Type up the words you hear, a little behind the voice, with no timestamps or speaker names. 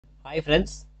Hi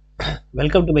friends,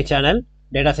 welcome to my channel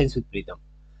Data Science with Preetham.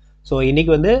 So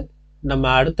இன்றைக்கி வந்து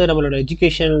நம்மளோட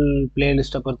educational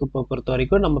பிளேலிஸ்ட்டை பொறுத்த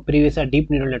வரைக்கும் நம்ம ப்ரீவியஸாக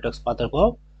டீப் நியூரல் நெட்வொர்க்ஸ்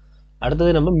பார்த்துருக்கோம்.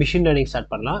 அடுத்தது நம்ம மிஷின் லேர்னிங்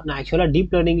ஸ்டார்ட் பண்ணலாம். நான் ஆக்சுவலாக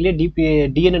டீப் லேர்னிங்லேயே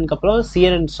டிஎன்என்க்கு அப்புறம்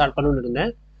சிஎன்என் ஸ்டார்ட் பண்ணணும்னு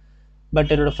இருந்தேன்.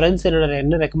 பட் என்னோடய ஃப்ரெண்ட்ஸ்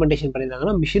என்ன ரெக்கமெண்டேஷன்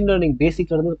பண்ணியிருந்தாங்கன்னா மிஷின் லேர்னிங்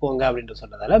பேசிக்லேருந்து போங்க அப்படின்ட்டு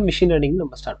சொன்னதால மிஷின் லேர்னிங்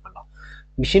நம்ம ஸ்டார்ட் பண்ணலாம்.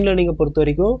 மிஷின் லேர்னிங்கை பொறுத்த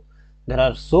வரைக்கும் there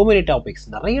are so many topics,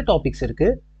 நிறைய டாபிக்ஸ்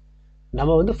இருக்குது.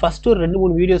 நம்ம வந்து ஃபஸ்ட்டு ஒரு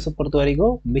 2-3 வீடியோஸை பொறுத்த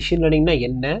வரைக்கும் மிஷின் லேர்னிங்னா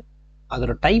என்ன,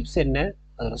 அதோட டைப்ஸ் என்ன,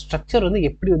 அதோட ஸ்ட்ரக்சர் வந்து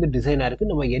எப்படி வந்து டிசைனாக இருக்குது,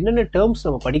 நம்ம என்னென்ன டேர்ம்ஸ்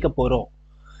நம்ம படிக்க போகிறோம்,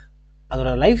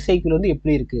 அதோட லைஃப் சைக்கிள் வந்து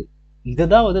எப்படி இருக்குது, இதை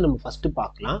தான் வந்து நம்ம ஃபஸ்ட்டு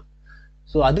பார்க்கலாம்.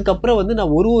 ஸோ அதுக்கப்புறம் வந்து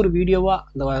நான் ஒரு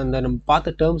வீடியோவாக அந்த நம்ம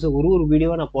பார்த்த டேர்ம்ஸை ஒரு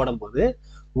வீடியோவாக நான் போடும்போது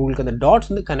உங்களுக்கு அந்த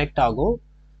டாட்ஸ் வந்து கனெக்ட் ஆகும்,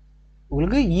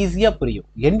 உங்களுக்கு ஈஸியாக புரியும்.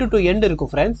 எண்டு டு எண்டு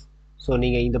இருக்கும் ஃப்ரெண்ட்ஸ். ஸோ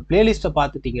நீங்கள் இந்த பிளேலிஸ்ட்டை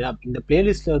பார்த்துட்டிங்கன்னா, இந்த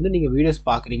பிளேலிஸ்ட்டில் வந்து நீங்கள் வீடியோஸ்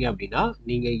பார்க்குறீங்க அப்படின்னா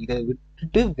நீங்கள் இதை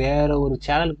விட்டுட்டு வேறு ஒரு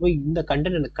சேனலுக்கு போய் இந்த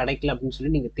கண்டென்ட் எனக்கு கிடைக்கல அப்படின்னு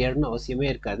சொல்லி நீங்கள் தேடணும் அவசியமே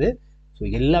இருக்காது. ஸோ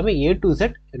எல்லாமே A to Z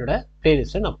என்னோட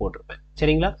பிளேலிஸ்ட்டை நான் போட்டிருப்பேன்.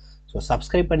 சரிங்களா? ஸோ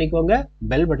சப்ஸ்கிரைப் பண்ணிக்கோங்க,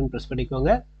 பெல் பட்டன் ப்ரெஸ் பண்ணிக்கோங்க.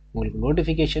 உங்களுக்கு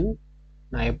நோட்டிஃபிகேஷன்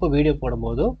நான் எப்போ வீடியோ போடும்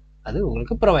போதோ அது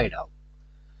உங்களுக்கு ப்ரொவைட் ஆகும்.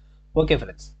 Okay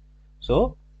friends, so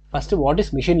first what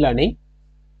is machine learning?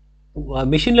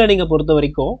 Machine லேர்னிங்கை பொறுத்த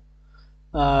வரைக்கும்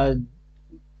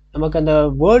நமக்கு அந்த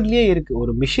வேர்ட்லேயே இருக்குது,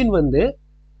 ஒரு மிஷின் வந்து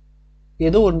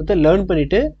ஏதோ ஒன்றத்தை லேர்ன்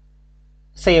பண்ணிவிட்டு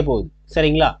செய்ய போகுது.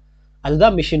 சரிங்களா?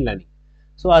 அதுதான் machine learning.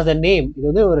 So as a name, இது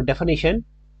வந்து ஒரு டெஃபனிஷன்.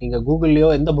 நீங்கள் கூகுள்லையோ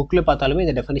எந்த புக்கில் பார்த்தாலுமே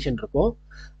இந்த டெஃபனிஷன் இருக்கும்.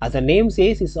 as a name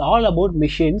says is all about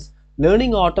machines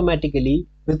learning automatically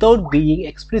without being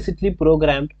explicitly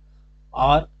programmed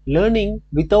or learning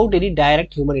without any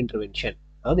direct human intervention.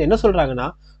 அதாவது என்ன சொல்கிறாங்கன்னா,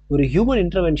 ஒரு ஹியூமன்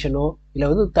இன்டர்வென்ஷனோ இல்லை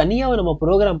வந்து தனியாக நம்ம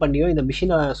ப்ரோக்ராம் பண்ணியோ இந்த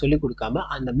மிஷினை சொல்லிக் கொடுக்காம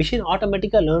அந்த மிஷின்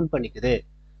ஆட்டோமேட்டிக்காக லேர்ன் பண்ணிக்குது.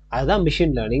 அதுதான்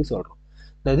மிஷின் லேர்னிங் சொல்கிறோம்.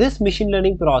 This machine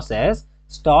learning process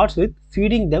starts with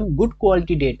feeding them good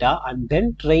quality data and then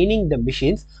training the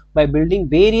machines by building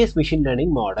various machine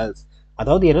learning models.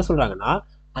 அதாவது என்ன சொல்கிறாங்கன்னா,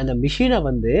 அந்த மிஷினை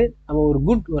வந்து நம்ம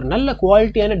ஒரு நல்ல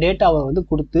குவாலிட்டியான டேட்டாவை வந்து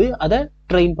கொடுத்து அதை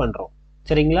ட்ரெயின் பண்ணுறோம்.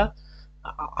 சரிங்களா?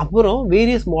 அப்புறம்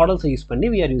வேரியஸ் மாடல்ஸை யூஸ் பண்ணி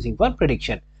we are using for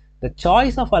prediction. The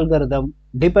choice of algorithm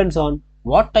depends on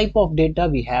what type of data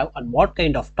we have and what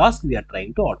kind of task we are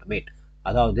trying to automate.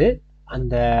 அதாவது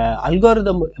அந்த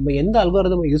அல்காரிதம், நம்ம எந்த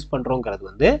algorithm use பண்ணுறோங்கிறது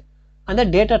வந்து அந்த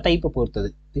data டைப்பை பொறுத்தது.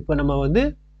 இப்போ நம்ம வந்து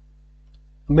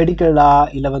மெடிக்கலா,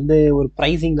 இல்லை வந்து ஒரு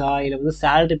ப்ரைஸிங்கா, இல்லை வந்து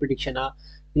சேலரி ப்ரிடிக்ஷனா,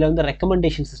 இல்லை வந்து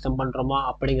ரெக்கமெண்டேஷன் சிஸ்டம் பண்ணுறோமா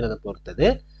அப்படிங்கிறத பொறுத்தது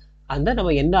அந்த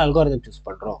நம்ம என்ன அல்காரிதம் சூஸ்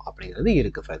பண்ணுறோம் அப்படிங்கிறது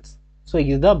இருக்குது ஃப்ரெண்ட்ஸ். ஸோ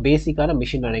இதுதான் பேசிக்கான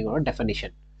மிஷின் லேர்னிங்கோட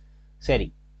டெஃபனிஷன். சரி,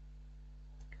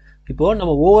 இப்போது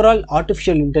நம்ம overall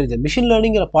artificial intelligence machine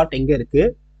லேர்னிங்கிற part எங்கே இருக்குது,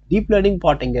 டீப் லேர்னிங்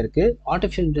பார்ட் எங்கே இருக்குது,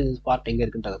 ஆர்டிஃபிஷியல் இன்டெலிஜென்ஸ் பார்ட் எங்கே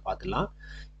இருக்குன்றதை பார்த்துலாம்.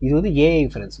 இது வந்து ஏஐ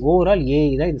ஃப்ரெண்ட்ஸ். ஓவரால்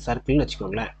ஏஐ தான் இந்த சர்க்கிள்னு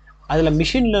வச்சுக்கோங்களேன். அதில்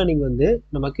மிஷின் லேர்னிங் வந்து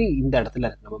நமக்கு இந்த இடத்துல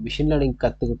இருக்குது. நம்ம மிஷின் லேர்னிங்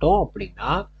கற்றுக்கிட்டோம்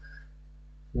அப்படின்னா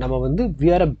நம்ம வந்து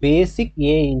we are a basic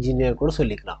AI engineer கூட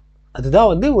சொல்லிக்கலாம். அதுதான்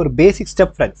வந்து ஒரு பேசிக்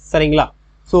ஸ்டெப் ஃப்ரெண்ட்ஸ். சரிங்களா?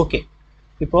 ஸோ ஓகே,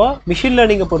 இப்போது மிஷின்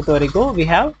லேர்னிங்கை பொறுத்த வரைக்கும் we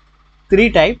have 3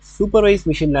 types: supervised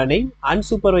machine learning,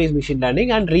 unsupervised machine learning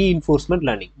and reinforcement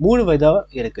learning. 3 விதம்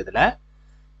இருக்குதுல.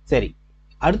 சரி,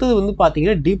 அடுத்தது வந்து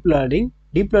பார்த்தீங்கன்னா டீப் லேர்னிங்.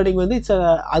 டீப் லேர்னிங் வந்து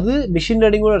அது மிஷின்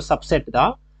லேர்னிங்கோட ஒரு சப்செட்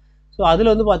தான். ஸோ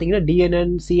அதில் வந்து பார்த்தீங்கன்னா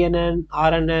DNN, CNN,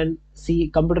 RNN,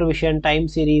 computer vision, time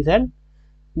series and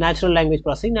natural language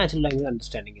processing, natural language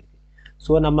understanding இருக்குது.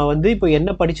 ஸோ நம்ம வந்து இப்போ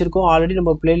என்ன படிச்சிருக்கோம், ஆல்ரெடி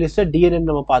நம்ம பிளேலிஸ்ட்டில் டிஎன்என்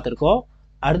நம்ம பார்த்துருக்கோம்.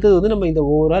 அடுத்தது வந்து நம்ம இந்த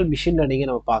ஓவரால் மிஷின்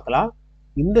லேர்னிங்கை நம்ம பார்க்கலாம்.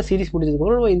 இந்த சீரீஸ்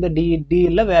முடிஞ்சதுக்கப்புறம் நம்ம இந்த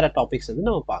டிஎல்ல வேறு டாபிக்ஸ் வந்து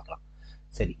நம்ம பார்க்கலாம்.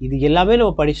 சரி, இது எல்லாமே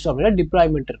நம்ம படிச்சிட்டோம் அப்படின்னா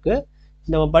டிப்ளாய்மெண்ட் இருக்குது.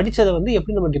 நம்ம படித்ததை வந்து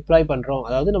எப்படி நம்ம டிப்ளாய் பண்ணுறோம்,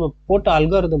 அதாவது நம்ம போட்ட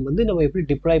அல்காரிதம் வந்து நம்ம எப்படி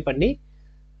டிப்ளாய் பண்ணி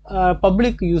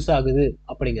பப்ளிக் யூஸ் ஆகுது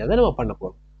அப்படிங்கிறத நம்ம பண்ண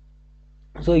போகிறோம்.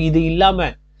 ஸோ இது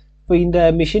இல்லாமல் இப்போ இந்த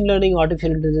மிஷின் லேர்னிங்,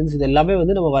 ஆர்டிஃபிஷியல் இன்டெலிஜென்ஸ் இது எல்லாமே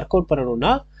வந்து நம்ம ஒர்க் அவுட்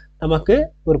பண்ணணும்னா நமக்கு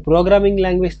ஒரு ப்ரோக்ராமிங்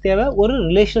லாங்குவேஜ் தேவை, ஒரு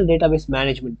ரிலேஷனல் டேட்டாபேஸ்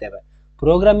மேனேஜ்மெண்ட் தேவை.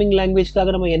 ப்ரோக்ராமிங்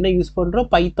லாங்குவேஜ்க்காக நம்ம என்ன யூஸ் பண்ணுறோம்,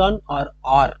 பைத்தான்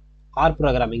ஆர்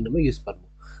ப்ரோக்ராமிங் நம்ம யூஸ்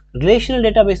பண்ணுவோம். ரிலேஷனல்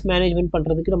டேட்டாபேஸ் மேனேஜ்மெண்ட்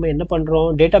பண்ணுறதுக்கு நம்ம என்ன பண்ணுறோம்,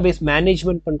 டேட்டாபேஸ்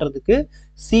மேனேஜ்மெண்ட் பண்ணுறதுக்கு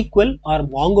சீக்வல் ஆர்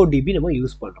மாங்கோடிபி நம்ம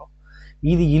யூஸ் பண்ணுறோம்.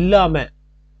 இது இல்லாமல்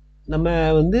நம்ம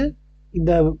வந்து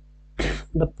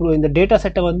இந்த டேட்டா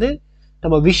செட்டை வந்து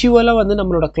நம்ம விஷுவலாக வந்து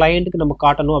நம்மளோட கிளையண்ட்டுக்கு நம்ம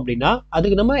காட்டணும் அப்படின்னா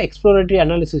அதுக்கு நம்ம எக்ஸ்ப்ளோரேட்டரி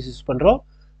அனாலிசிஸ் யூஸ் பண்ணுறோம்.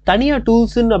 தனியாக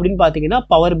டூல்ஸுன்னு அப்படின்னு பார்த்தீங்கன்னா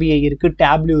பவர் பிஐ இருக்குது,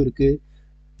 டேப்லியூ இருக்குது.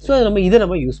 ஸோ இதை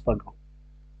நம்ம யூஸ் பண்ணுறோம்.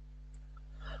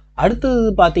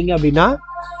 அடுத்தது பார்த்தீங்க அப்படின்னா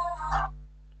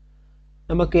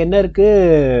நமக்கு என்ன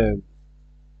இருக்குது,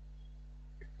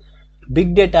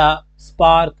 பிக் டேட்டா,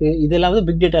 ஸ்பார்க்கு, இதெல்லாம் வந்து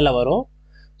பிக் டேட்டாவில் வரும்.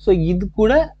 ஸோ இது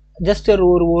கூட ஜஸ்ட்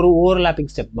ஒரு ஓவர்லாப்பிங்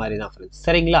ஸ்டெப் மாதிரி தான் ஃப்ரெண்ட்ஸ்.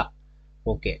 சரிங்களா?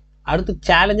 ஓகே, அடுத்து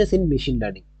சேலஞ்சஸ் இன் மிஷின்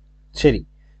லேர்னிங். சரி,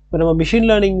 இப்போ நம்ம மிஷின்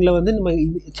லேர்னிங்கில் வந்து நம்ம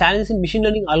சேலஞ்சஸ் இன் மிஷின்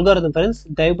லேர்னிங் அல்காரிதம் ஃப்ரெண்ட்ஸ்,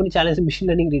 தயவு பண்ணி சேலஞ்சஸ் இன் மிஷின்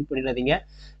லேர்னிங் ரீட் பண்ணிடாதீங்க.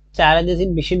 சேலஞ்சஸ்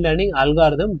இன் machine learning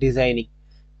algorithm designing.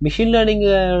 Machine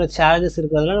லேர்னிங்கோட challenges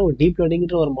இருக்கிறதுனால நம்ம டீப்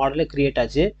லேர்னிங்ன்ற ஒரு மாடலே கிரியேட்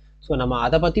ஆச்சு. ஸோ நம்ம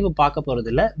அதை பற்றி இப்போ பார்க்க போகிறது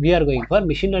இல்லை. We are going for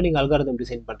machine learning algorithm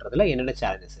design பண்ணுறதுல என்னென்ன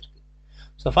சேலஞ்சஸ் இருக்குது.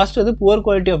 ஸோ ஃபர்ஸ்ட் வந்து புவர்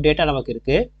குவாலிட்டி ஆஃப் டேட்டா நமக்கு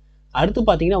இருக்குது. அடுத்து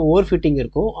பார்த்தீங்கன்னா ஓவர் ஃபிட்டிங்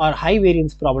இருக்கும், ஆர் ஹை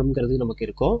வேரியன்ஸ் ப்ராப்ளம்ங்கிறது நமக்கு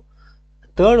இருக்கும்.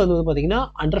 தேர்ட் வந்து பார்த்தீங்கன்னா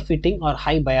under fitting R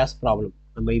high bias problem.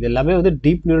 நம்ம இது எல்லாமே வந்து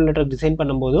டீப் நியூரல் நெட்வொர்க் டிசைன்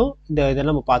பண்ணும்போதும் இதெல்லாம்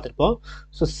நம்ம பார்த்துருப்போம்.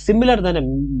 ஸோ சிமிலர் தானே,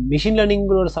 மிஷின்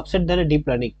லேர்னிங்கோட சப்செட் தானே deep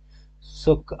learning. So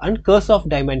and கர்ஸ் of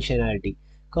dimensionality.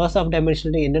 கர்ஸ் of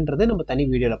dimensionality என்னன்றது நம்ம தனி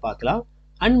வீடியோவில் பார்க்கலாம்.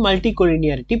 And multi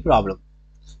collinearity problem.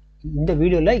 இந்த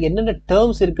வீடியோவில் என்னென்ன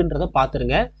டேர்ம்ஸ் இருக்குன்றத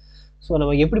பார்த்துருங்க. ஸோ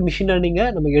நம்ம எப்படி மிஷின் லேர்னிங்கை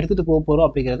நம்ம எடுத்துகிட்டு போக போகிறோம்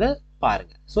அப்படிங்கிறத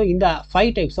பாருங்கள். ஸோ இந்த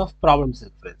 5 டைப்ஸ் ஆஃப் ப்ராப்ளம்ஸ்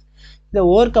இருக்குது ஃப்ரெண்ட்ஸ். இதை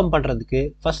ஓவர் கம் பண்ணுறதுக்கு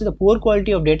ஃபஸ்ட் இந்த புவர்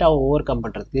குவாலிட்டி ஆஃப் டேட்டாவை ஓவர் கம்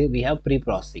பண்ணுறதுக்கு வி ஹேவ் ப்ரீ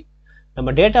ப்ராசஸிங். நம்ம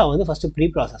டேட்டாவை வந்து ஃபஸ்ட்டு ப்ரீ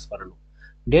ப்ராசஸ் பண்ணணும்.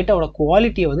 டேட்டாவோட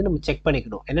குவாலிட்டியை வந்து நம்ம செக்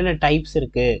பண்ணிக்கணும். என்னென்ன டைப்ஸ்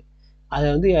இருக்குது, அதை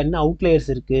வந்து என்ன அவுட்லேயர்ஸ்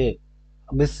இருக்குது,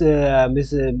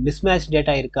 மிஸ்மேட்ச்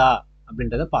டேட்டா இருக்கா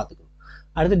அப்படின்றத பார்த்துக்கணும்.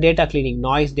 அடுத்து data cleaning,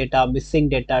 noise data, missing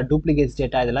data, duplicates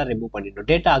data இதெல்லாம் ரிமூவ் பண்ணிடணும்.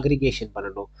 டேட்டா அக்ரிகேஷன்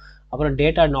பண்ணணும். அப்புறம்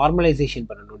டேட்டா நார்மலைசேஷன்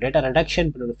பண்ணணும், டேட்டா ரெடக்ஷன்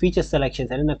பண்ணணும், ஃபீச்சர்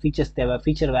செலெக்ஷன்ஸ் என்னென்ன ஃபீச்சர்ஸ் தேவை,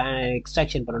 ஃபீச்சர்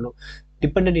எக்ஸ்ட்ராக்ஷன் பண்ணணும்,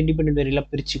 டிபெண்டன்ட் இண்டிபெண்டன்ட்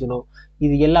வேரியெல்லாம் பிரிச்சுக்கணும்.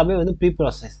 இது எல்லாமே வந்து ப்ரீ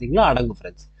ப்ராசஸிங்கில் அடங்கும்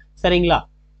ஃப்ரெண்ட்ஸ். சரிங்களா?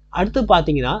 அடுத்து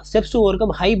பார்த்தீங்கன்னா steps to over come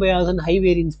high bias and high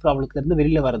variance ப்ராப்ளத்துலேருந்து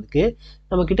வெளியில் வரதுக்கு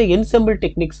நம்மக்கிட்ட என்செம்பிள்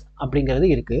டெக்னிக்ஸ் அப்படிங்கிறது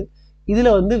இருக்குது. இதில்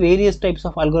வந்து வேரியஸ் டைப்ஸ்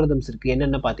ஆஃப் அல்கோரிதம்ஸ் இருக்குது.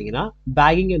 என்னென்ன பார்த்தீங்கன்னா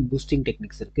பேகிங் அண்ட் பூஸ்டிங்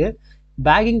டெக்னிக்ஸ் இருக்குது.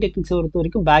 பேகிங் டெக்னிக்ஸை பொறுத்த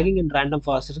வரைக்கும் பேகிங் அண்ட் ரேண்டம்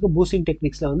ஃபாரஸ்ட் இருக்குது. பூஸ்டிங்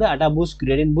டெக்னிக்ஸில் வந்து அடா boost,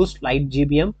 gradient boost, light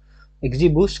GBM, XE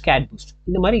boost, gate boost,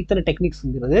 இந்த மாதிரி இத்தனை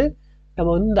டெக்னிக்ஸ்ங்கிறது நம்ம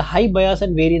வந்து இந்த high bias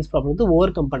and variance problem வந்து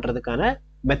ஓவர் கம் பண்ணுறதுக்கான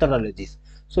மெத்தடாலஜிஸ்.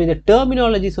 ஸோ இந்த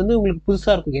டெர்மினாலஜிஸ் வந்து உங்களுக்கு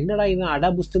புதுசாக இருக்கும். என்னடா இவன் அடா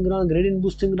பூஸ்ட்டுங்கிறான், கிரேடியன்ட்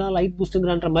பூஸ்ட்டுங்கிறான், லைட்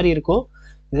பூஸ்ட்டுங்கிறான்ற மாதிரி இருக்கும்.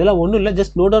 இதெல்லாம் ஒன்றும் இல்லை,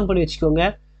 ஜஸ்ட் நோட் டவுன் பண்ணி வச்சுக்கோங்க.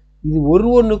 இது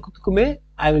ஒன்றுத்துக்குமே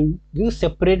I will give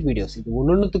separate videos. இது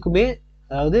ஒன்றுத்துக்குமே,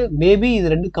 அதாவது மேபி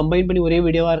இது ரெண்டு கம்பைன் பண்ணி ஒரே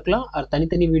வீடியோவாக இருக்கலாம், அது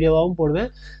தனித்தனி வீடியோவாகவும் போடுவேன்.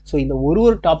 ஸோ இந்த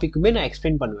ஒரு டாப்பிக்குமே நான்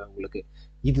எக்ஸ்பிளைன் பண்ணுவேன் உங்களுக்கு.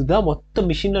 இதுதான் மொத்த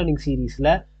மிஷின் லேர்னிங்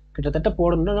சீரீஸில் கிட்டத்தட்ட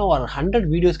போடணும்னா ஒரு 100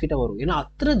 வீடியோஸ் கிட்ட வரும். ஏன்னா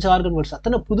அத்தனை ஜார்கன் வேர்ட்ஸ்,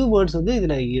 அத்தனை புது வேர்ட்ஸ் வந்து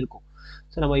இதில் இருக்கும்.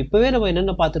 ஸோ நம்ம இப்போவே நம்ம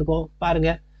என்னென்ன பார்த்துருக்கோம்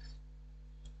பாருங்கள்.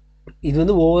 இது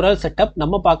வந்து ஓவரால் செட்டப்.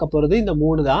 நம்ம பார்க்க போகிறது இந்த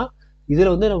 3 தான்.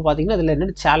 இதில் வந்து நம்ம பார்த்தீங்கன்னா இதில்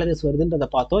என்னென்ன சேலஞ்சஸ் வருதுன்றதை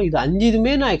பார்த்தோம். இது 5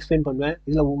 இதுவுமே நான் எக்ஸ்பிளைன் பண்ணுவேன்.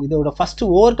 இதோட ஃபஸ்ட்டு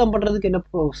ஓவர் கம் பண்ணுறதுக்கு என்ன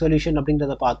சொல்யூஷன்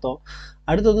அப்படிங்கிறத பார்த்தோம்.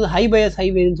 அடுத்தது வந்து high bias high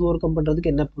variance over come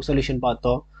பண்ணுறதுக்கு என்ன சொல்யூஷன்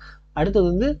பார்த்தோம். அடுத்தது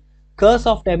வந்து கர்ஸ்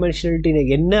ஆஃப் டைமென்ஷனாலிட்டி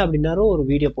என்ன அப்படின்னாலும் ஒரு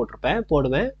வீடியோ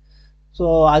போடுவேன். ஸோ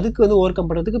அதுக்கு வந்து ஓவர் கம்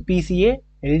பண்ணுறதுக்கு PCA,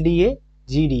 LDA,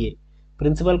 GTA,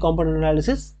 principal compound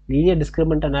analysis, linear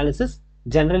discriminant analysis,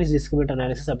 generalise discriminant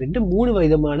analysis அப்படின்ட்டு 3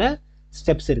 விதமான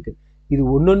ஸ்டெப்ஸ் இருக்குது. இது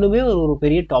ஒன்னொன்றுமே ஒரு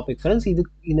பெரிய டாபிக் ஃப்ரெண்ட்ஸ்.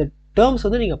 இந்த டேர்ம்ஸ்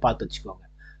வந்து நீங்கள் பார்த்து வச்சுக்கோங்க.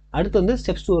 அடுத்து வந்து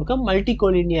steps to over come multi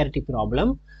கோலினியாரிட்டி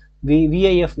problem,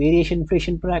 விஐஎஃப் variation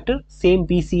inflation factor, same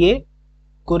PCA,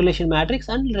 correlation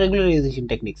matrix and regularisation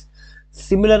techniques.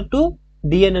 Similar to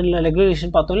DNL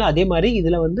regularisation பார்த்தோம்ல, அதே மாதிரி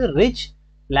இதில் வந்து rich,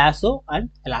 lasso and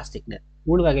elastic net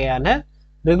 3 வகையான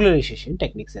ரெகுலரைசேஷன்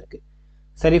டெக்னிக்ஸ் இருக்குது.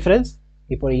 சரி ஃப்ரெண்ட்ஸ்,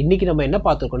 இப்போ இன்னைக்கு நம்ம என்ன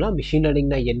பார்த்துருக்கோம்னா மிஷின்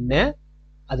லேர்னிங்னா என்ன,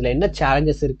 அதில் என்ன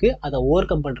சேலஞ்சஸ் இருக்குது, அதை ஓவர்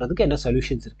கம் பண்ணுறதுக்கு என்ன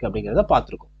சொல்யூஷன்ஸ் இருக்குது அப்படிங்கிறத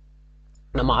பார்த்துருக்கோம்.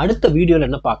 நம்ம அடுத்த வீடியோவில்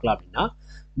என்ன பார்க்கலாம் அப்படின்னா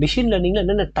மிஷின் லேர்னிங்கில்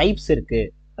என்னென்ன டைப்ஸ் இருக்குது,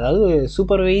 அதாவது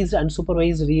சூப்பர்வைஸ்ட் அண்ட்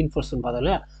சூப்பர்வைஸ்ட் ரீஇன்ஃபோர்ஸ்மென்ட்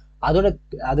பார்த்தோம்ல,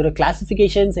 அதோட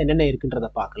கிளாசிஃபிகேஷன்ஸ் என்னென்ன இருக்குன்றத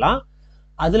பார்க்கலாம்.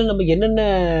 அதில் நம்ம என்னென்ன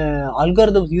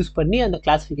அல்காரிதம்ஸ் யூஸ் பண்ணி அந்த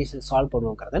கிளாசிஃபிகேஷன் சால்வ்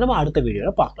பண்ணுவோங்கிறத நம்ம அடுத்த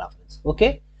வீடியோவில் பார்க்கலாம் ஃப்ரெண்ட்ஸ். ஓகே,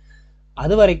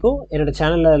 அது வரைக்கும் என்னோட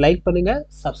சேனலில் லைக் பண்ணுங்கள்,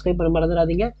 சப்ஸ்கிரைப் பண்ண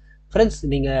மறந்துடாதீங்க ஃப்ரெண்ட்ஸ்.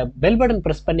 நீங்கள் பெல் பட்டன்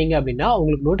ப்ரெஸ் பண்ணீங்க அப்படின்னா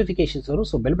உங்களுக்கு நோட்டிஃபிகேஷன்ஸ் வரும்.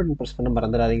 ஸோ பெல் பட்டன் ப்ரெஸ் பண்ண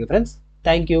மறந்துடாதீங்க ஃப்ரெண்ட்ஸ்.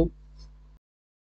 தேங்க்யூ.